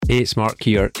Hey, it's Mark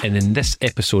here, and in this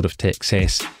episode of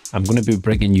TechCess, I'm going to be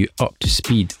bringing you up to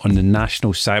speed on the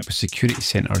National Cybersecurity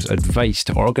Centre's advice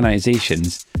to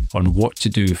organisations on what to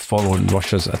do following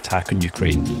Russia's attack on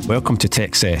Ukraine. Welcome to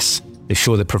TechCess, the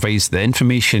show that provides the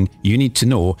information you need to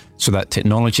know so that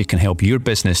technology can help your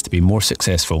business to be more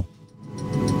successful.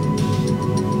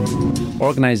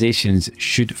 Organisations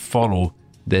should follow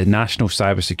the National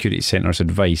Cybersecurity Centre's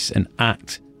advice and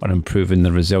act on improving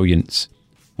the resilience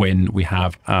when we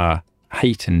have a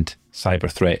heightened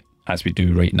cyber threat, as we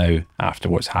do right now after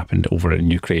what's happened over in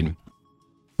Ukraine.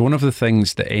 One of the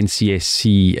things that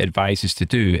NCSC advises to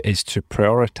do is to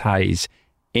prioritise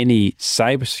any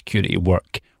cybersecurity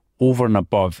work over and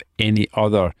above any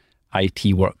other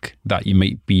IT work that you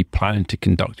might be planning to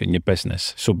conduct in your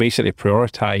business. So basically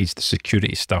prioritise the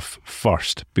security stuff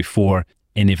first before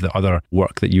any of the other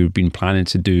work that you've been planning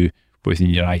to do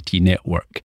within your IT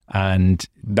network. And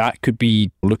that could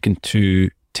be looking to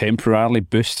temporarily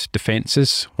boost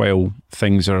defences while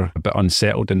things are a bit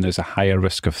unsettled and there's a higher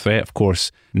risk of threat. Of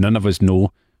course, none of us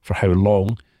know for how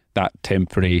long that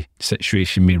temporary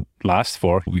situation may last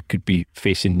for. We could be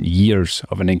facing years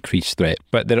of an increased threat.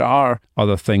 But there are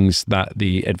other things that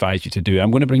they advise you to do.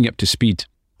 I'm going to bring you up to speed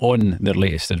on their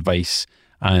latest advice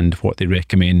and what they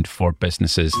recommend for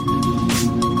businesses.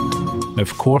 Now,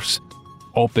 of course,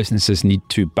 all businesses need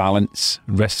to balance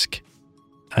risk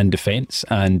and defence,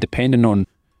 and depending on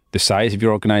the size of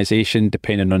your organisation,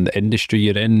 depending on the industry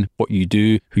you're in, what you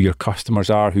do, who your customers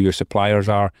are, who your suppliers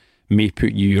are, may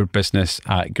put your business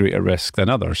at greater risk than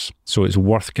others. So it's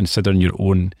worth considering your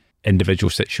own individual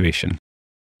situation.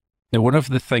 Now, one of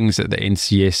the things that the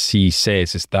NCSC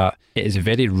says is that it is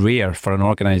very rare for an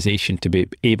organisation to be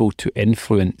able to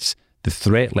influence the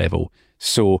threat level.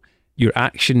 So your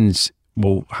actions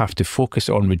will have to focus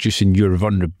on reducing your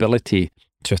vulnerability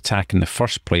to attack in the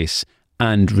first place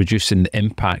and reducing the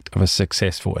impact of a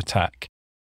successful attack.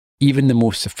 Even the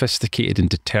most sophisticated and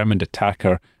determined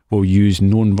attacker will use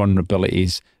known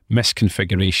vulnerabilities,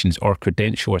 misconfigurations, or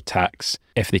credential attacks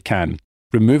if they can.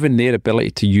 Removing their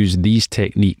ability to use these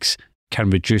techniques can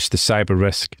reduce the cyber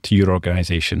risk to your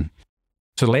organisation.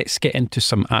 So let's get into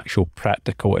some actual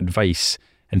practical advice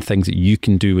and things that you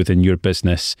can do within your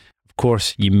business. Of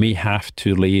course, you may have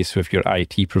to liaise with your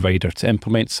IT provider to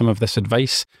implement some of this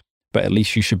advice, but at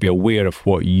least you should be aware of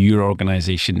what your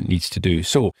organisation needs to do.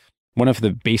 So one of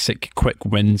the basic quick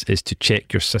wins is to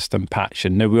check your system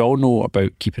patching. Now, we all know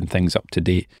about keeping things up to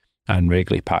date and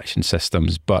regularly patching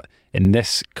systems, but in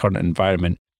this current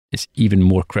environment, it's even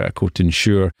more critical to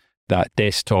ensure that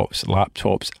desktops,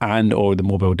 laptops, and all the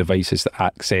mobile devices that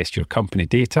access your company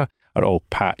data are all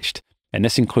patched. And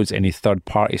this includes any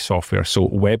third-party software. So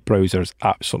web browsers,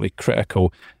 absolutely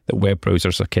critical that web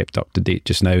browsers are kept up to date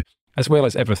just now, as well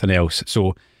as everything else.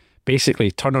 So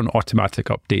basically turn on automatic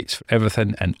updates for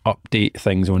everything and update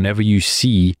things whenever you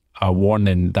see a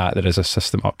warning that there is a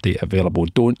system update available.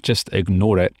 Don't just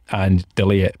ignore it and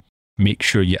delay it. Make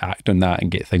sure you act on that and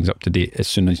get things up to date as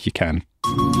soon as you can.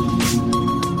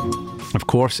 Of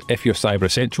course, if you're Cyber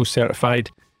Essentials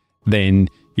certified, then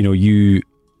you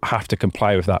have to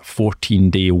comply with that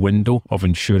 14-day window of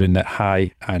ensuring that high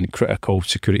and critical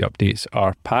security updates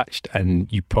are patched, and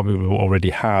you probably will already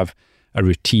have a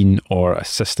routine or a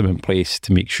system in place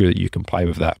to make sure that you comply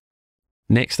with that.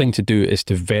 Next thing to do is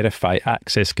to verify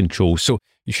access control. So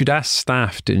you should ask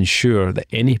staff to ensure that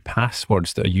any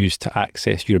passwords that are used to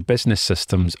access your business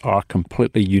systems are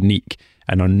completely unique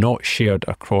and are not shared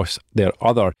across their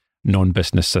other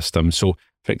non-business systems. So,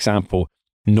 for example,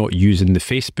 not using the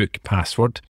Facebook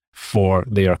password for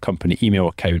their company email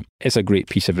account is a great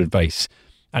piece of advice.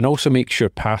 And also make sure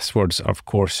passwords, of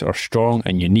course, are strong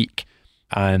and unique,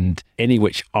 and any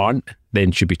which aren't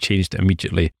then should be changed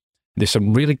immediately. There's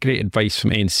some really great advice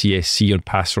from NCSC on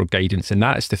password guidance, and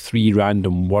that is the 3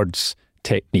 random words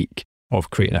technique of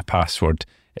creating a password.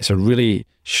 It's a really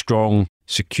strong,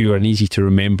 secure and easy to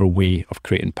remember way of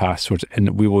creating passwords,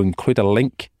 and we will include a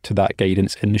link to that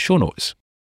guidance in the show notes.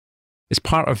 As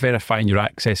part of verifying your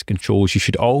access controls, you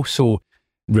should also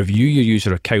review your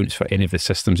user accounts for any of the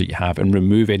systems that you have and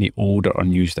remove any old or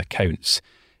unused accounts.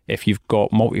 If you've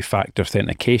got multi-factor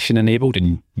authentication enabled,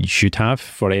 and you should have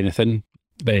for anything,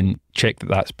 then check that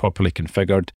that's properly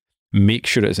configured. Make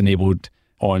sure it's enabled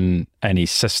on any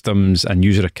systems and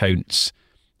user accounts,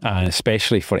 and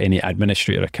especially for any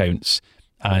administrator accounts,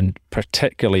 and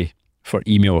particularly for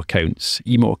email accounts.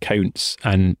 Email accounts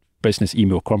and business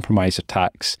email compromise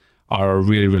attacks are a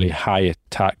really, really high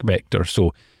attack vector.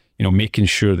 So, making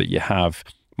sure that you have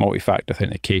multi-factor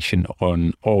authentication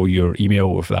on all your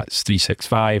email, if that's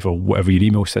 365 or whatever your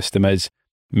email system is,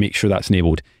 make sure that's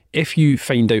enabled. if you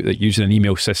find out that using an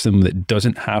email system that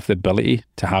doesn't have the ability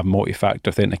to have multi-factor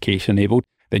authentication enabled,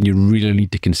 then you really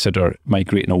need to consider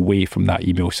migrating away from that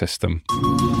email system.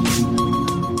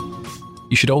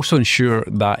 You should also ensure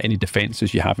that any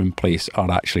defenses you have in place are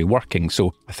actually working.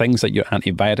 So things like your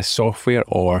antivirus software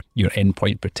or your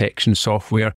endpoint protection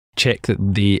software, check that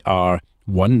they are,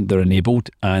 one, they're enabled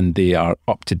and they are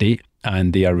up to date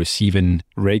and they are receiving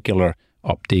regular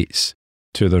updates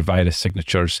to their virus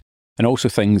signatures. And also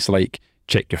things like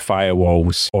check your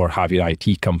firewalls or have your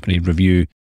IT company review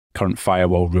current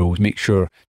firewall rules. Make sure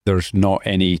there's not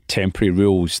any temporary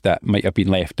rules that might have been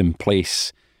left in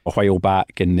place a while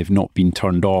back and they've not been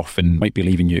turned off and might be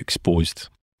leaving you exposed.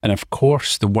 And of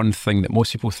course, the one thing that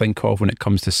most people think of when it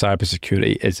comes to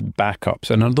cybersecurity is backups.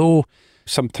 And although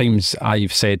sometimes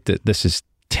I've said that this is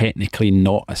technically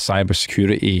not a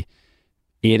cybersecurity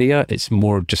area, it's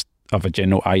more just of a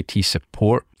general IT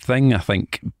support thing. I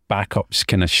think backups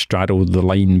kind of straddle the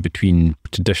line between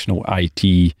traditional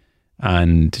IT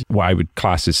and what I would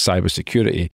class as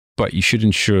cybersecurity. But you should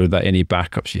ensure that any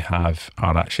backups you have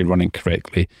are actually running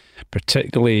correctly,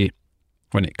 particularly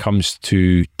when it comes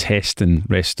to test and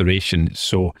restoration.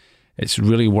 So it's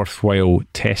really worthwhile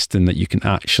testing that you can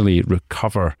actually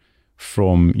recover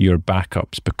from your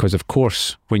backups, because of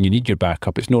course, when you need your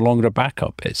backup, it's no longer a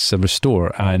backup, it's a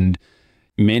restore. And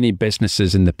many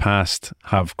businesses in the past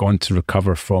have gone to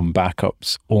recover from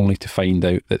backups only to find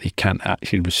out that they can't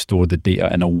actually restore the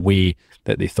data in a way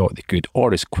that they thought they could,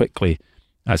 or as quickly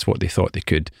as what they thought they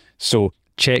could. So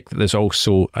check that there's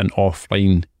also an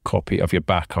offline copy of your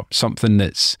backup, something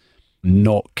that's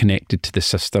not connected to the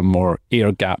system or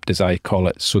air gapped, as I call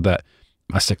it, so that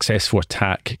a successful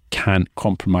attack can't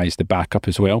compromise the backup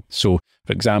as well. So,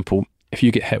 for example, if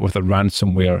you get hit with a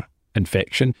ransomware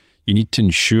infection, you need to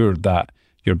ensure that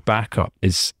your backup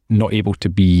is not able to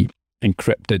be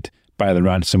encrypted by the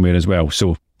ransomware as well.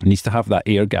 So it needs to have that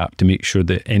air gap to make sure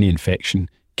that any infection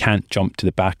can't jump to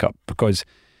the backup, because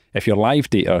if your live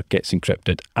data gets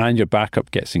encrypted and your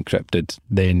backup gets encrypted,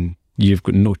 then you've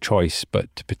got no choice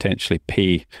but to potentially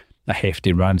pay a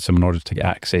hefty ransom in order to get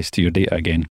access to your data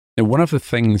again. Now, one of the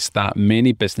things that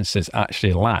many businesses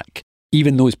actually lack,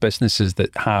 even those businesses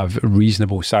that have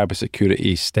reasonable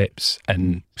cybersecurity steps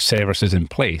and services in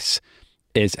place,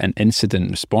 is an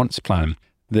incident response plan.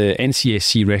 The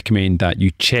NCSC recommend that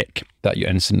you check that your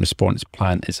incident response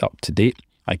plan is up to date.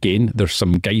 Again, there's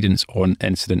some guidance on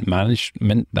incident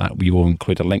management that we will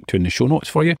include a link to in the show notes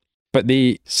for you. But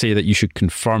they say that you should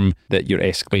confirm that your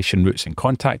escalation routes and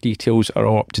contact details are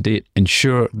all up to date.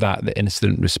 Ensure that the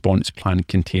incident response plan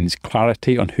contains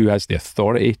clarity on who has the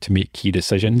authority to make key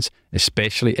decisions,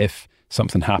 especially if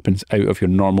something happens out of your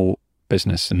normal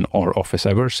business and or office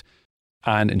hours.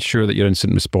 And ensure that your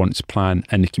incident response plan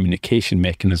and the communication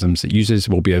mechanisms it uses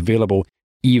will be available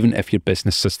even if your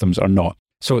business systems are not.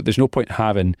 So there's no point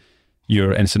having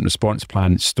your incident response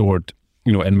plan stored,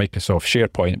 in Microsoft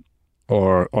SharePoint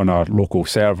or on a local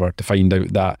server to find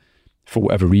out that for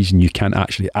whatever reason you can't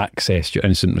actually access your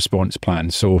incident response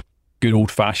plan. So good old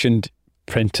fashioned,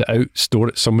 print it out, store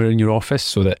it somewhere in your office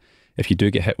so that if you do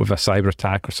get hit with a cyber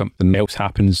attack or something else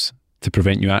happens to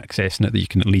prevent you accessing it, that you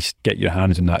can at least get your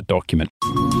hands on that document.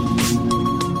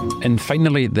 And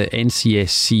finally, the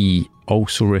NCSC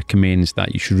also recommends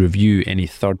that you should review any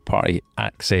third-party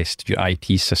access to your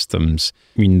IT systems.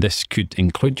 This could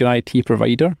include your IT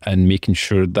provider and making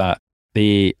sure that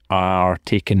they are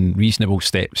taking reasonable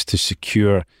steps to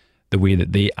secure the way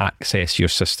that they access your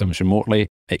systems remotely.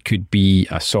 It could be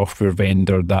a software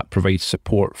vendor that provides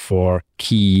support for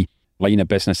key line of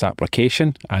business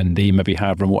application and they maybe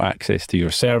have remote access to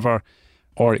your server.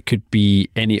 Or it could be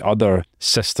any other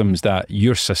systems that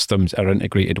your systems are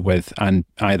integrated with and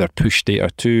either push data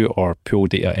to or pull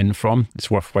data in from.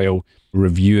 It's worthwhile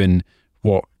reviewing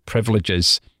what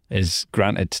privileges is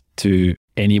granted to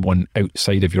anyone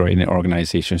outside of your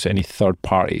organization, so any third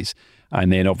parties,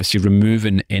 and then obviously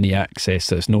removing any access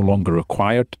that's no longer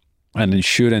required and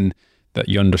ensuring that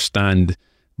you understand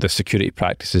the security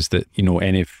practices that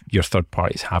any of your third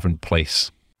parties have in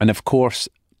place. And of course,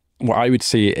 what I would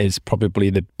say is probably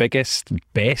the biggest,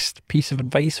 best piece of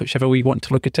advice, whichever way you want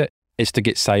to look at it, is to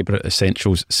get Cyber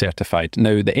Essentials certified.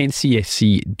 Now, the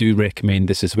NCSC do recommend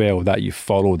this as well, that you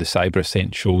follow the Cyber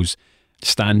Essentials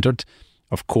standard.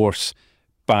 Of course,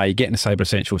 by getting the Cyber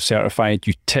Essentials certified,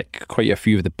 you tick quite a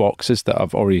few of the boxes that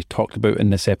I've already talked about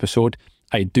in this episode.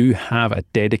 I do have a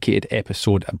dedicated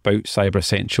episode about Cyber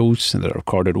Essentials that I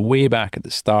recorded way back at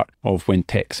the start of when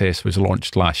TechCess was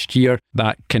launched last year.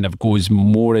 That kind of goes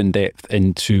more in depth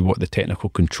into what the technical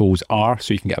controls are,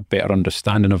 so you can get a better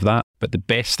understanding of that. But the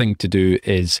best thing to do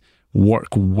is work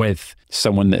with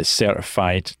someone that is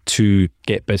certified to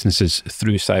get businesses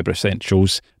through Cyber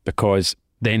Essentials, because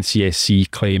the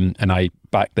NCSC claim, and I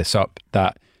back this up,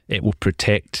 that it will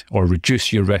protect or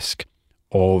reduce your risk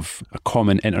of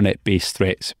common internet-based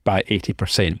threats by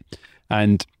 80%.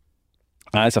 And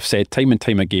as I've said time and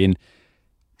time again,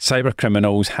 cyber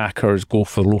criminals, hackers go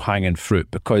for low-hanging fruit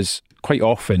because quite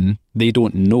often they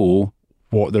don't know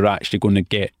what they're actually going to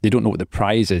get. They don't know what the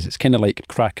prize is. It's kind of like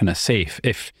cracking a safe.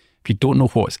 If you don't know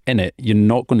what's in it, you're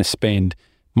not going to spend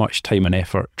much time and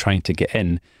effort trying to get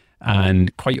in.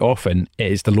 And quite often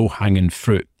it is the low-hanging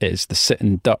fruit. It is the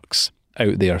sitting ducks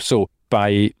out there. So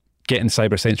by getting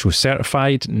Cyber Essentials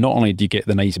certified, not only do you get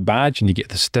the nice badge and you get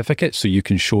the certificate so you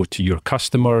can show to your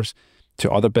customers,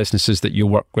 to other businesses that you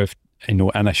work with,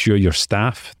 and assure your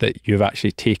staff that you've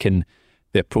actually taken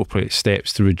the appropriate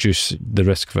steps to reduce the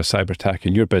risk of a cyber attack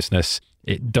in your business.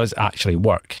 It does actually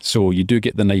work. So you do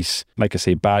get the nice, like I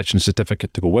say, badge and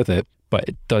certificate to go with it, but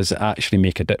it does actually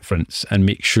make a difference and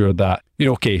make sure that,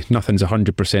 okay, nothing's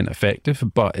 100% effective,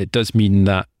 but it does mean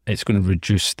that it's going to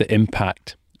reduce the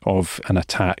impact of an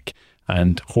attack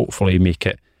and hopefully make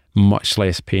it much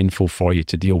less painful for you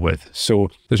to deal with. So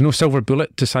there's no silver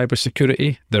bullet to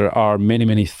cybersecurity. There are many,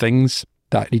 many things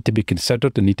that need to be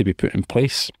considered and need to be put in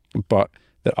place, but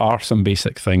there are some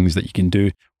basic things that you can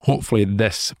do. Hopefully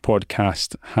this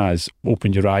podcast has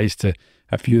opened your eyes to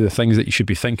a few of the things that you should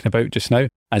be thinking about just now.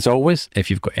 As always, if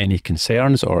you've got any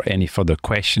concerns or any further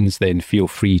questions, then feel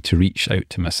free to reach out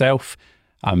to myself.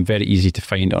 I'm very easy to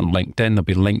find on LinkedIn. There'll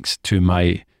be links to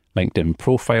my LinkedIn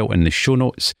profile in the show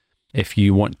notes. If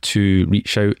you want to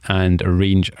reach out and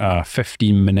arrange a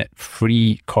 15-minute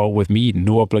free call with me,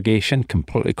 no obligation,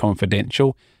 completely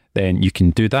confidential, then you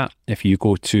can do that. If you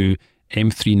go to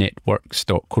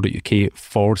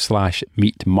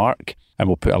m3networks.co.uk/meet Mark, and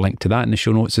we'll put a link to that in the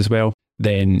show notes as well,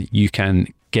 then you can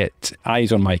get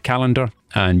eyes on my calendar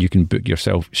and you can book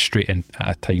yourself straight in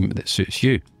at a time that suits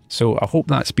you. So I hope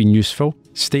that's been useful.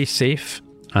 Stay safe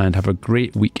and have a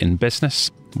great week in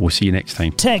business. We'll see you next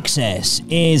time. Techcess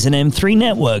is an M3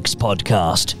 Networks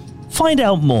podcast. Find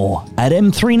out more at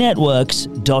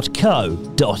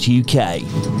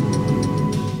m3networks.co.uk.